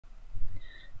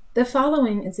The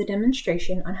following is a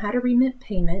demonstration on how to remit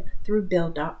payment through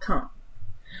Bill.com.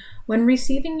 When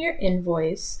receiving your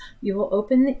invoice, you will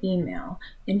open the email,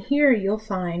 and here you'll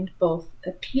find both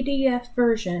a PDF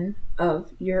version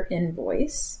of your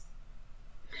invoice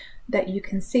that you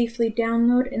can safely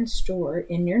download and store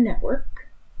in your network,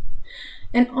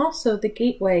 and also the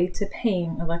gateway to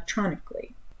paying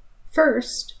electronically.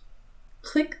 First,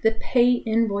 click the Pay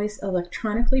Invoice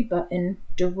Electronically button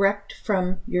direct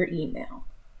from your email.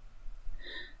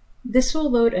 This will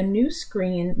load a new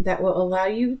screen that will allow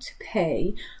you to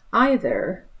pay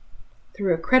either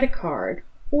through a credit card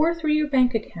or through your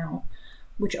bank account,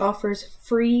 which offers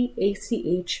free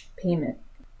ACH payment.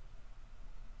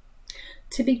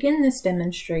 To begin this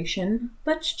demonstration,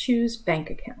 let's choose bank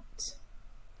account.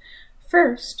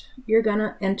 First, you're going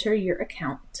to enter your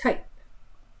account type.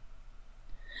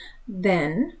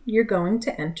 Then you're going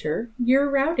to enter your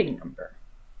routing number,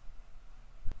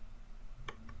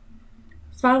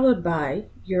 followed by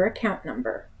your account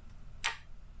number.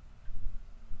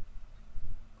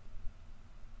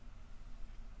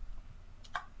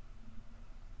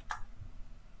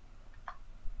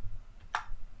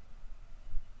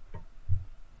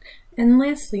 And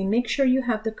lastly, make sure you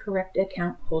have the correct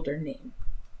account holder name.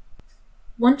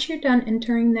 Once you're done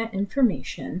entering that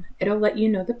information, it'll let you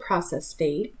know the process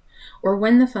date, or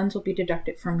when the funds will be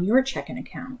deducted from your checking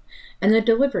account, and the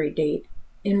delivery date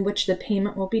in which the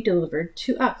payment will be delivered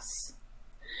to us.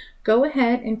 Go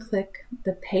ahead and click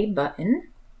the Pay button,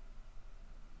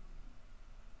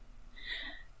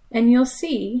 and you'll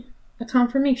see a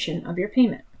confirmation of your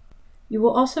payment. You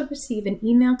will also receive an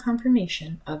email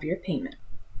confirmation of your payment.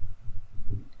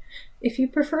 If you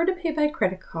prefer to pay by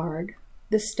credit card,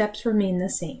 the steps remain the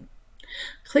same.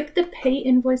 Click the Pay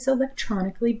Invoice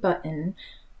Electronically button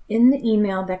in the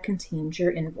email that contains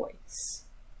your invoice.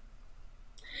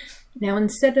 Now,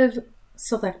 instead of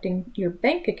selecting your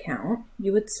bank account,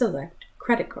 you would select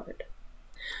credit card.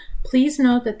 Please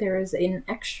note that there is an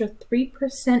extra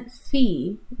 3%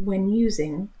 fee when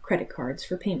using credit cards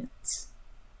for payments.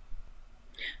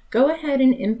 Go ahead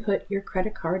and input your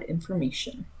credit card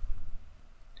information.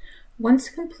 Once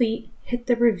complete, hit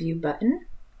the Review button.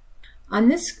 On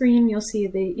this screen, you'll see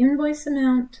the invoice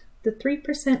amount, the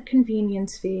 3%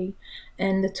 convenience fee,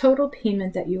 and the total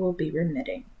payment that you will be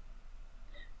remitting.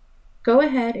 Go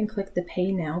ahead and click the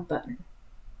Pay Now button.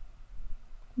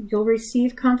 You'll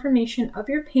receive confirmation of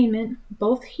your payment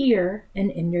both here and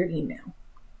in your email.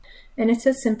 And it's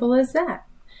as simple as that.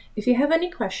 If you have any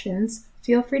questions,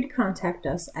 feel free to contact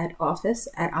us at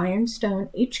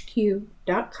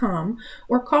office@ironstonehq.com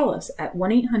or call us at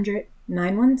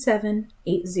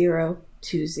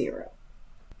 1-800-917-8020.